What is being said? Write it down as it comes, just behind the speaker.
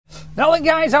Now then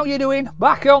guys, how you doing?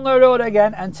 Back on the road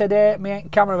again, and today me and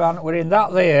cameraman we're in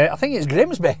that there, I think it's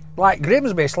Grimsby, like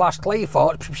Grimsby /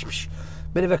 Cleethorpes,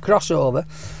 bit of a crossover.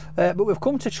 But we've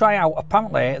come to try out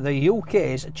apparently the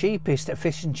UK's cheapest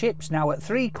fish and chips. Now at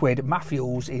 £3,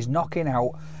 Matthews is knocking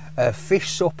out a fish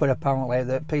supper apparently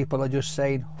that people are just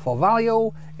saying for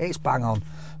value it's bang on.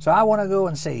 So I want to go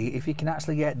and see if you can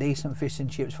actually get decent fish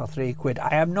and chips for £3.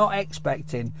 I am not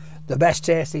expecting the best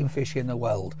tasting fish in the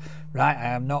world, right?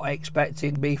 I am not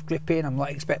expecting beef dripping, I'm not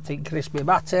expecting crispy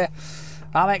batter.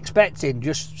 I'm expecting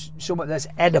just something that's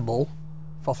edible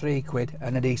for £3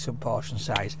 and a decent portion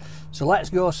size. So let's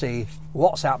go see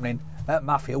what's happening at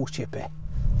Matthew's Chippy.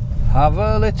 Have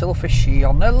a little fishy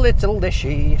on a little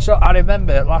dishy. So I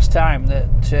remember last time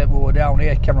that we were down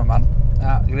here, cameraman,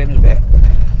 at Grimsby,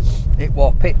 it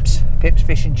was Pip's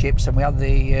fish and chips, and we had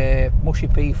the mushy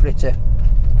pea fritter,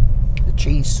 the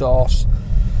cheese sauce,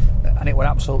 and it was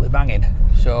absolutely banging.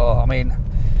 So I mean,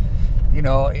 you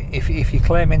know, if you're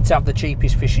claiming to have the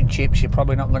cheapest fish and chips, you're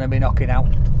probably not going to be knocking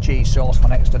out cheese sauce for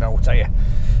next to no, tell you.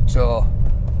 So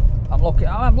I'm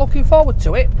looking forward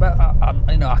to it, but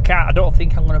I don't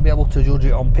think I'm going to be able to judge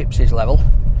it on Pips's level.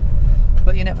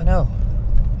 But you never know.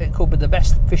 It could be the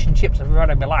best fish and chips I've ever had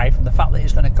in my life, and the fact that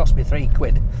it's going to cost me £3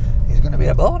 is going to be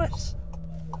a bonus.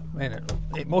 I mean,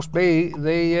 it must be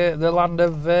the land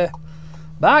of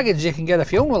bargains. You can get a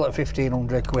funeral at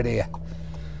 £1,500 here.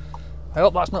 I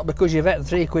hope that's not because you've eaten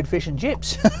 £3 fish and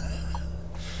chips.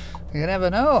 You never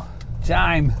know.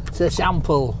 Time to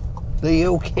sample the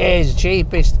UK's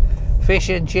cheapest fish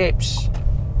and chips.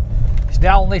 It's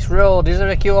down this road. Is there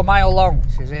a queue a mile long?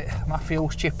 Is it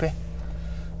Matthew's Chippy?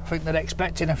 I think they're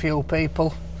expecting a few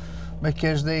people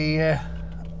because the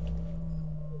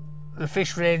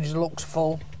fish range looks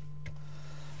full.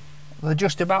 They're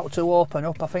just about to open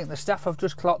up. I think the staff have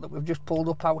just clocked that we've just pulled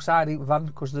up outside the van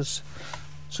because there's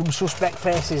some suspect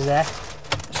faces there.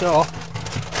 So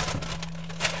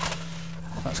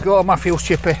let's go to Matthew's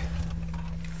Chippy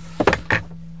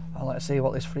and let's see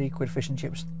what this £3 fish and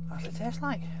chips actually taste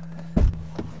like.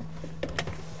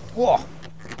 Whoa!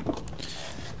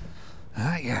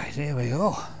 Right guys, here we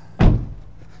go.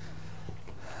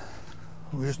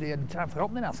 We're just here in time for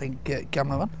opening, I think,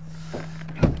 cameraman.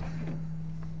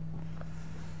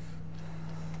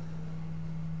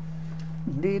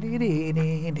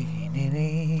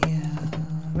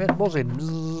 Bit buzzing.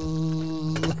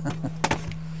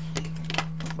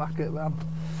 Back at van.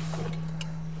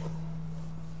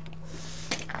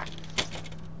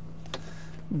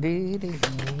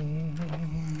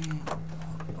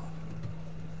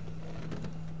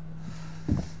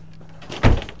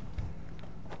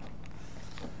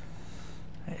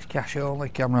 It's cash only,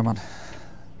 cameraman.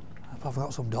 I've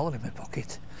got some dollar in my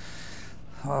pocket.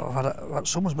 Oh,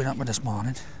 someone's been at me this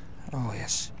morning. Oh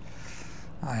yes,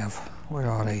 I have. We're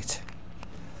all right.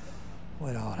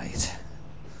 We're all right.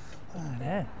 Oh,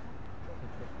 yeah.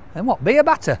 And what? Beer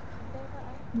batter?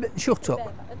 Shut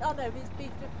up. Oh no, it's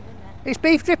beef dripping in there. It's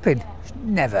beef dripping? Yeah.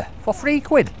 Never. For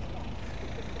 £3?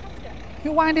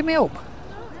 You're winding me up. No,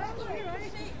 it's actually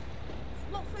right.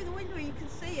 Look through the window, you can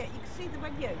see it. You can see the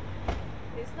menu.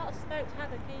 It's not a smoked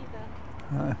haddock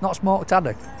either. Not smoked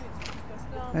haddock. No, it's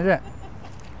not. Is it?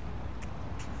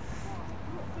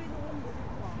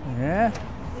 Yeah.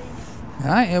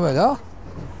 Right, here we go.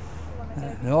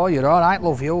 No, you're alright,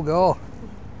 love, you go.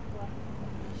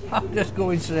 I'm just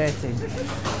going straight in.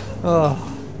 Oh,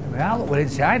 here we are, look, we're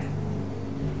inside.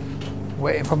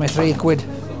 Waiting for my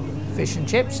 £3 fish and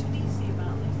chips.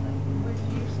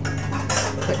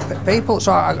 People,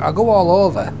 so I go all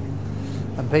over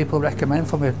and people recommend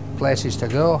for me places to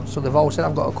go. So they've all said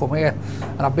I've got to come here.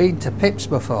 And I've been to Pip's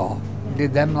before.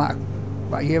 Did them like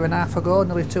about a year and a half ago,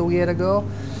 nearly 2 years ago.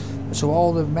 So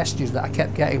all the messages that I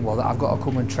kept getting were that I've got to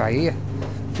come and try here,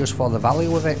 just for the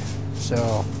value of it.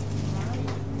 So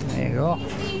there you go.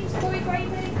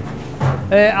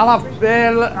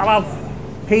 I'll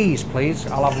have peas, please.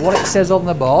 I'll have what it says on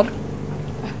the board.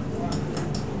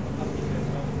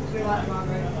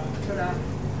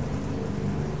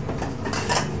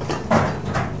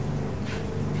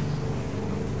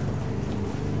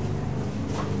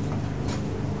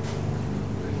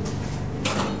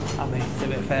 I mean, it's a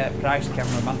bit fair price,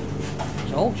 cameraman.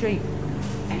 It's all cheap.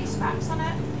 Any scraps on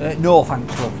it? No,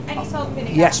 thanks, love. Any salt and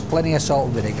vinegar? Yes, plenty of salt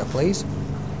and vinegar, please.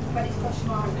 But it's cost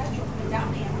more than petrol coming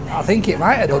down here. I think it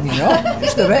might have done, you know,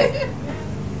 just a bit.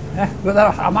 Yeah, but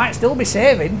I might still be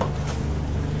saving.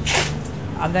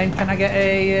 And then can I get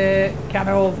a can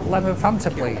of lemon Fanta,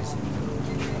 please?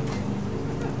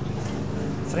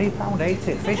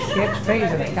 £3.80. Fish, chips, peas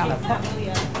and a can of pop.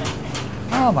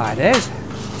 Oh my days,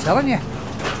 I'm telling you.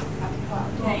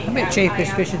 A bit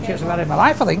cheapest fish and chips I've had in my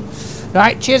life, I think.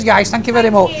 Right, cheers guys, thank you very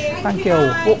much. Thank you.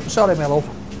 Oh, sorry my love.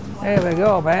 Here we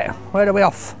go, mate. Where are we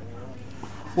off?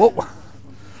 Whoa.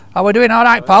 Are we doing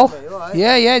alright, pal? Right.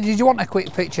 Yeah, yeah. Did you want a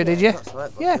quick picture, did you?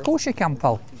 Right, Yeah, of course you can,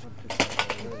 pal.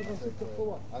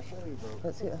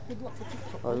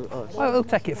 I'll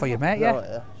take it for you, mate, yeah. Right,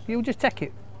 yeah. You'll just take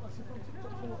it.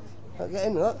 Get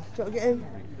in, look. Do you want to get in?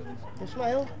 You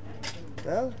smile?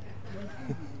 No?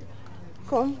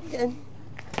 Come on, get in.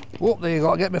 Oh, there you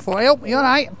go. Get me for you. You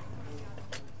alright?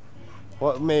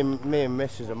 What, me and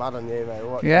Mrs. are mad on you, mate.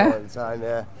 What Yeah? all the time,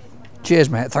 yeah. Cheers,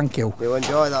 mate. Thank you. You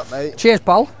enjoy that, mate. Cheers,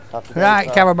 pal. Happy Right,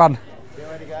 days, cameraman. You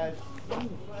ready, guys?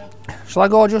 Shall I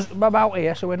go just about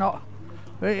here so we're not...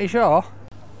 Are you sure?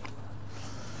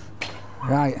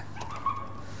 Right.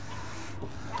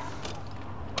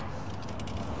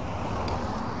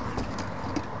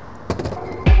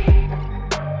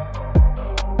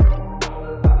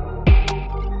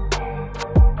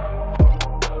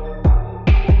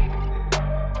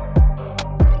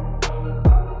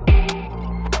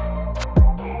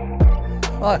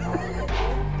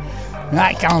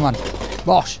 Right, cameraman.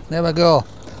 Boss, there we go.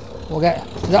 We'll get...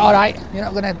 Is that alright? You're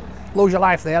not going to lose your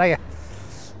life there, are you?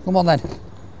 Come on then.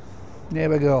 There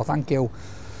we go, thank you.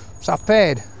 So I've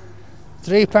paid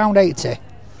 £3.80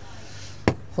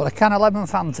 for a can of lemon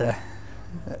Fanta,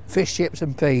 fish chips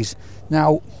and peas.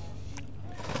 Now,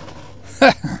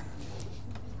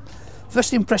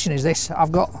 first impression is this.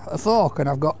 I've got a fork and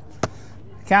I've got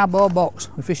a cardboard box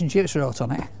with fish and chips wrote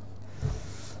on it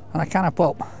and a can of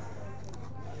pop.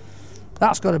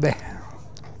 That's got to be,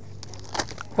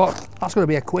 well, that's got to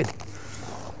be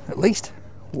 £1 at least.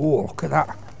 Whoa, look at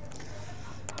that.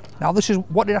 Now this is,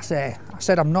 what did I say? I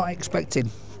said I'm not expecting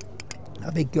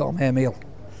a big gourmet meal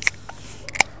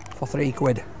for £3.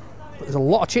 But there's a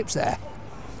lot of chips there.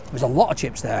 There's a lot of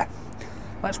chips there.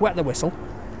 Let's wet the whistle.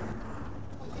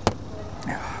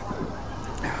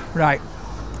 Right.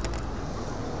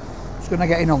 Just gonna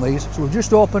get in on these. So we've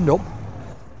just opened up.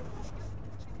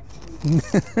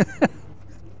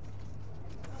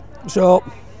 So,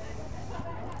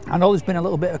 I know there's been a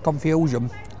little bit of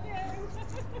confusion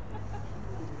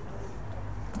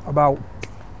about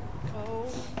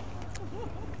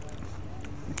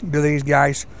do these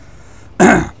guys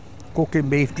cooking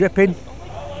beef dripping.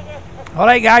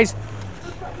 Alright guys,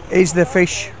 is the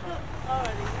fish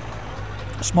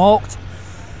smoked?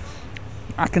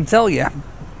 I can tell you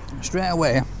straight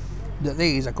away that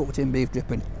these are cooked in beef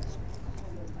dripping.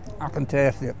 I can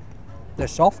taste it. They're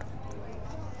soft,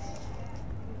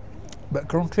 bit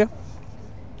crunchy.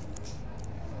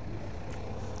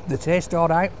 They taste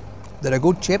alright. They're a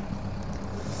good chip.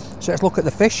 So let's look at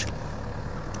the fish.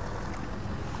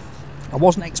 I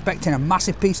wasn't expecting a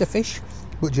massive piece of fish,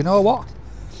 but you know what?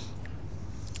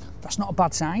 That's not a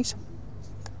bad size.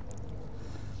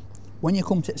 When you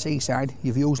come to the seaside,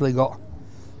 you've usually got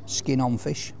skin on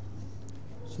fish.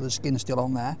 So the skin's still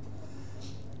on there.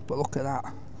 But look at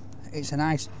that. It's a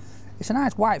nice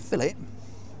white fillet.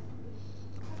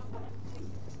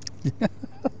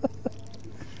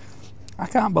 I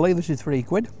can't believe this is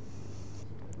 £3.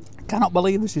 I cannot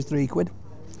believe this is £3.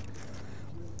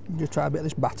 Just try a bit of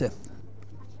this batter.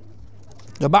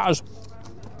 The batter's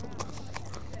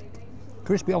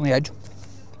crispy on the edge.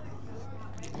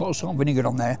 A little salt and vinegar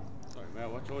on there. Sorry, mate, I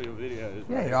watch all your videos.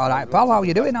 Yeah, you're alright, pal. How are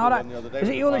you doing? Alright. Is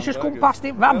it you that's just come past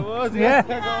it, van? It was, Yeah. I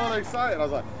got all excited. I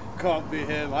was like, can't be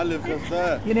him. I live just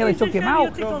there. You nearly took him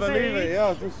out. Can't believe it. Yeah, I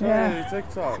was just showing you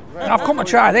TikTok. Man, I've come to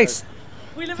try this.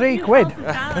 We live £3.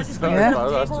 Yeah. Nice to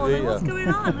meet What's you. going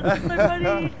on? That's so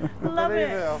funny. Love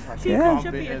it. She's Yeah.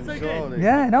 should be. It's so good.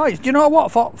 Yeah, no, it's, do you know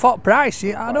what? For price,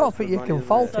 I don't think you can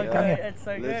fault it, can you? It's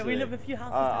so good. We live a few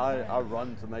houses down. I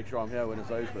run to make sure I'm here when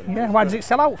it's open. Yeah, why does it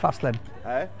sell out fast then?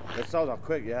 Hey, it sells out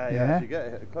quick. Yeah. Yeah. If you get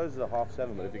it closes at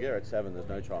 7:30, but if you get here at 7, there's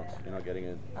no chance you're not getting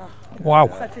in. Wow.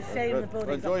 Such a shame the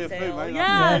building's Enjoy up your for food, sale. mate.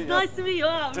 Yeah, it's nice to meet you.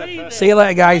 Oh, amazing. See you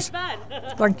later, guys.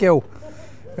 Bad. Thank you.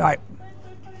 Right.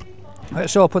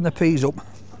 Let's open the peas up.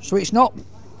 So it's not,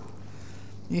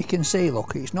 you can see,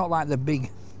 look, it's not like the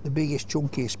biggest,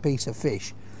 chunkiest piece of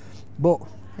fish, but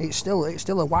it's still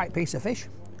a white piece of fish.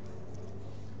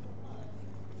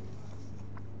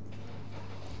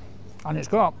 And it's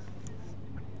got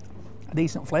a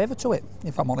decent flavour to it,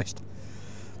 if I'm honest.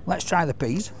 Let's try the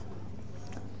peas.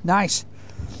 Nice,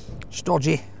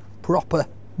 stodgy, proper,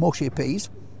 mushy peas.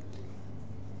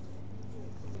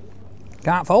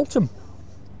 Can't fault them.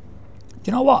 Do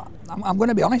you know what? I'm going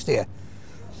to be honest here.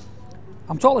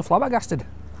 I'm totally flabbergasted.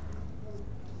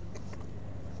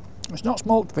 It's not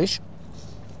smoked fish.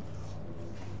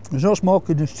 There's no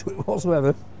smokiness to it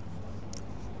whatsoever.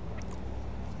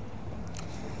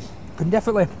 can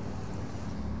definitely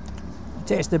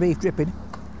taste the beef dripping.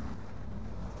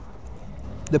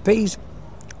 The peas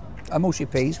are mushy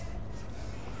peas.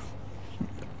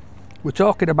 We're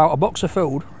talking about a box of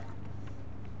food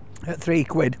at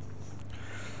 £3.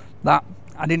 That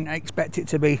I didn't expect it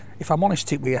to be. If I'm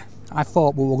honest with you, I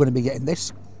thought we were going to be getting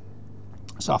this.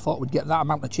 So I thought we'd get that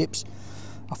amount of chips.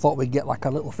 I thought we'd get like a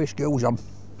little fish goujon.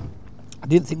 I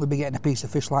didn't think we'd be getting a piece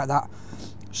of fish like that.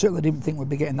 Certainly didn't think we'd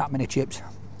be getting that many chips.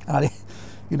 And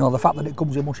you know, the fact that it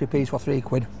comes in mushy peas for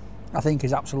 £3, I think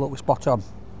is absolutely spot on.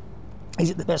 Is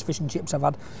it the best fish and chips I've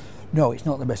had? No, it's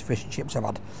not the best fish and chips I've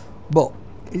had. But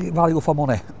is it value for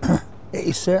money? It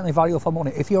is certainly value for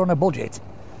money. If you're on a budget,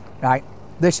 right,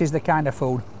 this is the kind of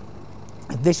food.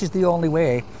 If this is the only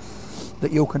way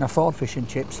that you can afford fish and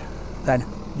chips, then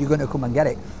you're going to come and get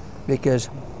it, because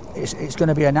it's going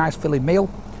to be a nice filling meal.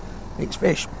 It's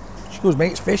fish, excuse me,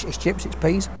 it's fish, it's chips, it's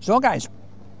peas. So guys,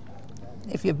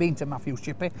 if you've been to Matthew's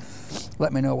Chippy,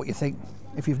 let me know what you think.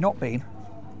 If you've not been,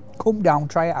 come down,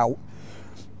 try it out.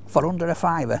 For under a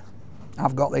 £5,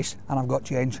 I've got this and I've got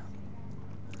change.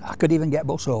 I could even get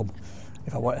bus home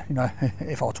if I were, you know,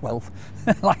 if I were 12,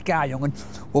 like our young'un,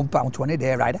 £1.20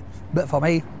 day rider. But for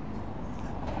me,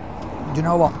 do you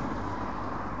know what?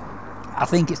 I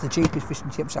think it's the cheapest fish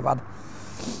and chips I've had.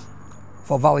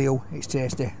 For value, it's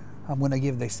tasty. I'm going to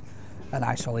give this a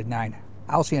nice solid 9.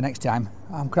 I'll see you next time.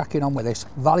 I'm cracking on with this.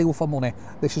 Value for money.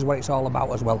 This is what it's all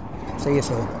about as well. See you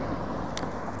soon.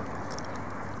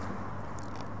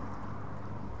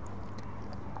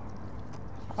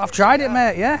 I've tried it,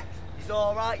 mate, yeah. It's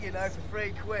alright, you know, for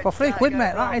 £3. For £3,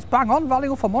 mate, that is bang on.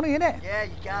 Value for money, isn't it? Yeah,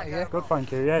 you can't go. Good,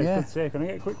 thank you. Yeah, it's good to see you. Can I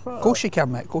get a quick photo? Of course you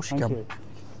can, mate. Of course you Thank can. you.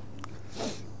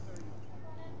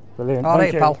 Brilliant. All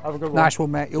right, Thank you. pal. Have a good one. Nice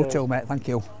one, mate. You Cheers. too, mate. Thank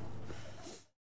you.